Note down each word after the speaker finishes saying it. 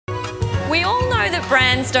that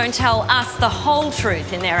brands don't tell us the whole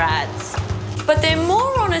truth in their ads. But they're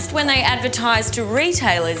more honest when they advertise to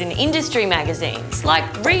retailers in industry magazines like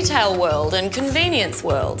Retail World and Convenience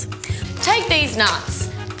World. Take these nuts.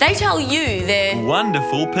 They tell you they're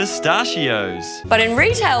wonderful pistachios. But in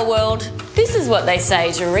Retail World, this is what they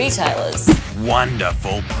say to retailers.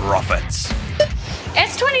 Wonderful profits.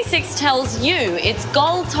 S26 tells you its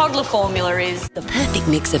gold toddler formula is the perfect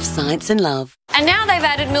mix of science and love. And now they've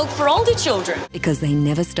added milk for older children. Because they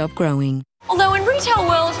never stop growing. Although in Retail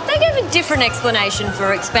World, they gave a different explanation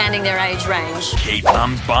for expanding their age range. Keep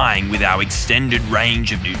mums buying with our extended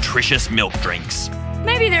range of nutritious milk drinks.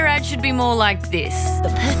 Maybe their ad should be more like this. The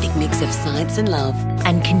perfect mix of science and love.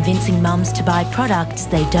 And convincing mums to buy products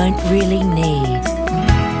they don't really need.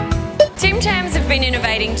 Tim Tams have been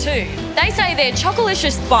innovating too. They say they're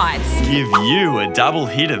Chocolicious Bites. Give you a double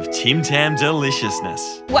hit of Tim Tam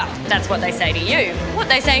deliciousness. Well, that's what they say to you. What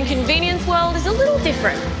they say in Convenience World is a little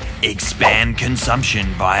different. Expand consumption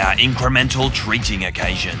via incremental treating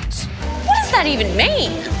occasions. What does that even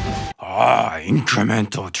mean?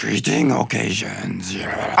 Incremental treating occasions.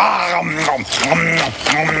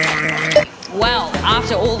 Well,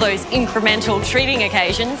 after all those incremental treating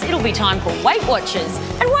occasions, it'll be time for Weight Watchers.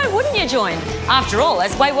 And why wouldn't you join? After all,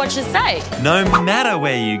 as Weight Watchers say, no matter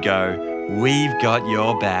where you go, we've got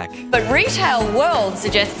your back. But Retail World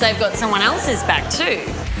suggests they've got someone else's back too.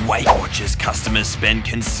 Weight Watchers customers spend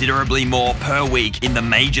considerably more per week in the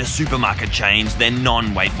major supermarket chains than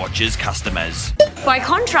non-Weight Watchers customers. By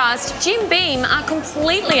contrast, Jim Beam are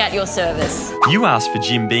completely at your service. You asked for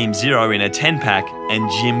Jim Beam Zero in a 10-pack and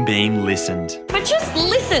Jim Beam listened. But just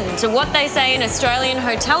listen to what they say in Australian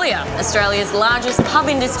Hotelier, Australia's largest pub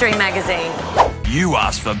industry magazine. You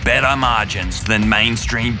asked for better margins than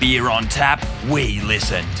mainstream beer on tap. We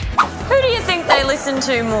listened. Who do you think they listen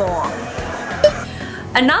to more?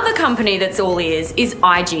 Another company that's all ears is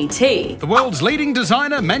IGT. The world's leading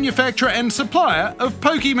designer, manufacturer and supplier of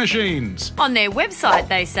pokey machines. On their website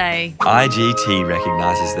they say, IGT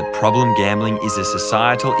recognises that problem gambling is a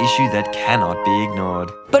societal issue that cannot be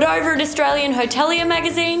ignored. But over at Australian Hotelier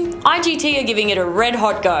magazine, IGT are giving it a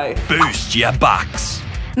red-hot go. Boost your bucks.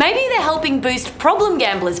 Maybe they're helping boost problem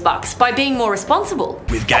gamblers' bucks by being more responsible.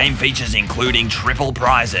 With game features including triple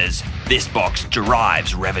prizes, this box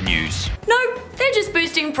derives revenues. No, they're just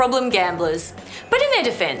boosting problem gamblers. But in their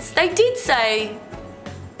defence, they did say...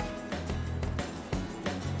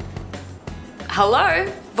 Hello?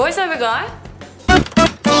 Voiceover guy?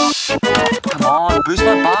 Come on, boost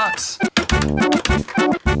my bucks.